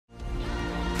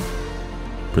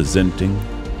presenting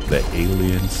the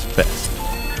AliensFest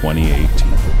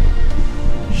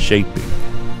 2018, shaping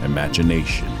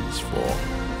imaginations for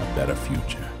a better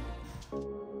future.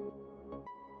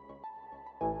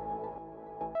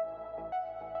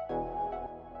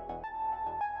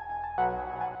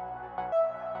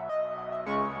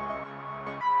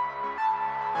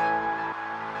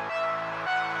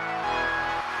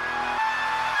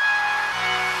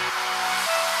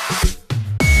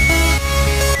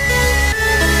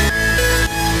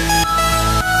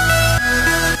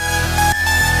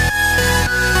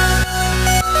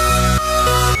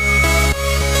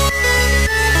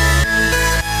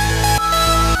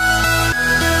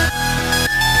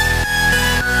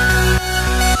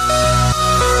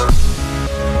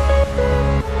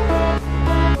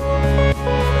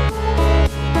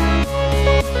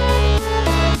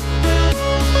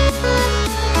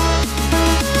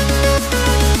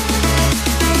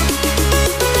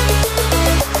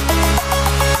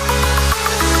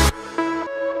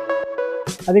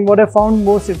 I think what I found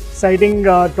most exciting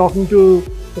talking to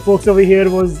the folks over here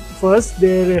was first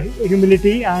their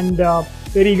humility and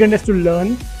their eagerness to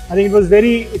learn. I think it was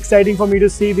very exciting for me to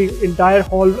see the entire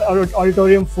hall or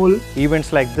auditorium full.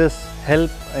 Events like this help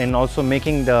in also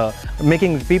making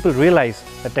people realize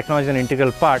that technology is an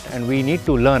integral part and we need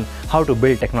to learn how to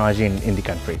build technology in the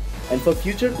country. And for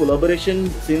future collaboration,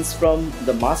 since from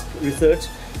the mask research,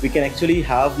 we can actually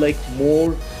have like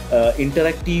more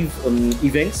interactive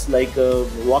events like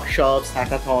workshops,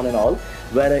 hackathon and all,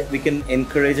 where we can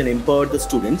encourage and empower the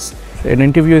students. An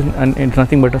interview is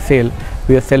nothing but a sale.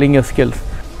 We are selling your skills.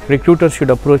 Recruiters should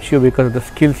approach you because of the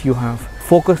skills you have.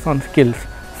 Focus on skills.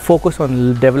 Focus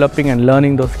on developing and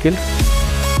learning those skills.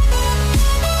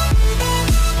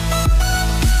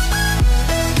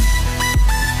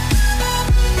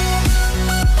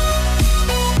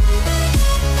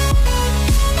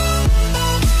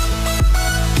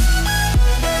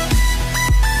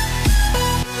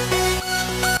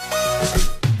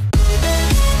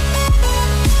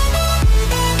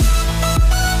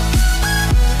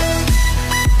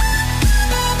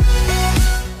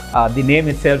 The name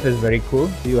itself is very cool.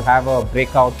 You have a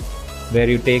breakout where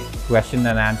you take question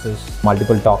and answers,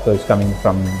 multiple talkers coming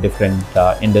from different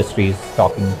industries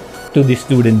talking to the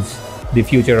students, the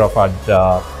future of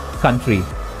our country.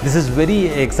 This is very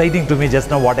exciting to me. Just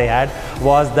now what I had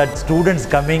was that students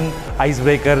coming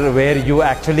icebreaker where you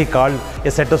actually called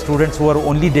a set of students who are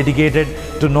only dedicated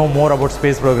to know more about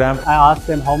space program. I asked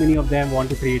them how many of them want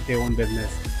to create their own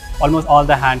business. Almost all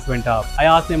the hands went up. I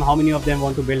asked them how many of them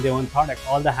want to build their own product.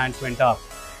 All the hands went up.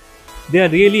 They are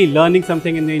really learning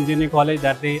something in the engineering college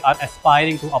that they are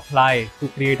aspiring to apply to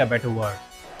create a better world.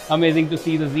 Amazing to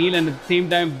see the zeal and at the same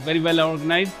time very well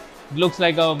organized. It looks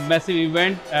like a massive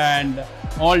event and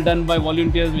all done by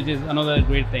volunteers, which is another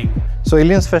great thing. So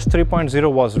AliensFest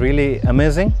 3.0 was really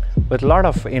amazing with a lot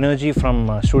of energy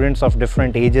from students of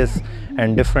different ages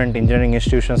and different engineering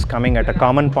institutions coming at a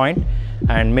common point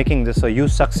and making this a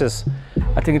huge success.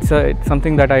 I think it's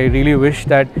something that I really wish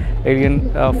that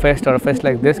AliensFest or a fest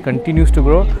like this continues to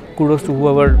grow. Kudos to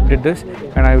whoever did this,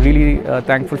 and I'm really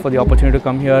thankful for the opportunity to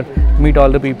come here, meet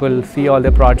all the people, see all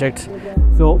their projects.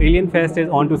 So AliensFest is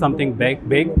on to something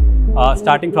big.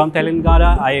 Starting from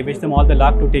Telangana, I wish them all the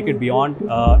luck to take it beyond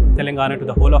Telangana to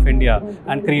the whole of India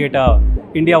and create a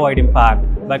India-wide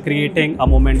impact by creating a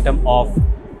momentum of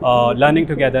learning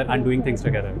together and doing things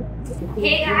together.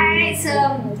 Hey guys,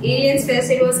 AliensFest,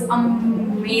 it was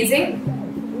amazing.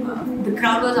 The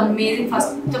crowd was amazing.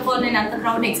 First of all, I the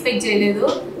crowd expect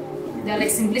jayaledu. They were like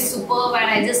simply superb and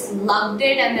I just loved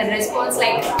it, and the response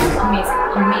like amazing.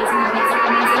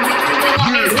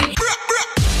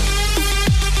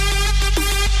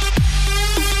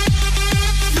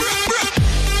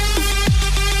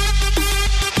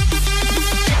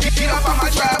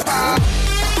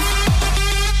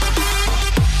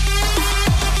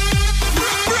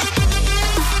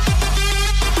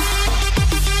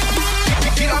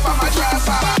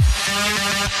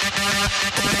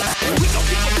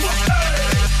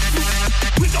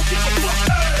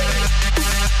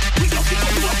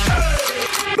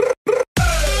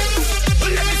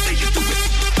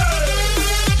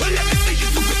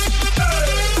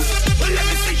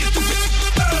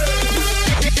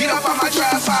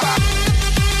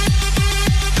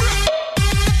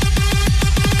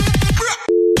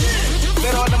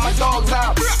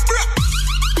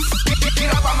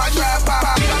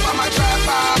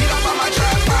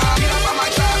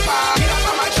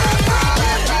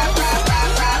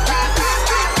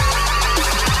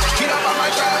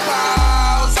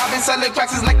 Selling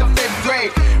tracks is like the 5th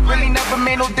grade. Really never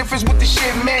made no difference what the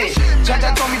shit made.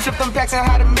 Jaja told me flip them packs and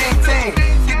how to maintain.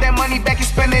 that money back and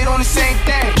spend it on the same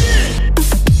thing.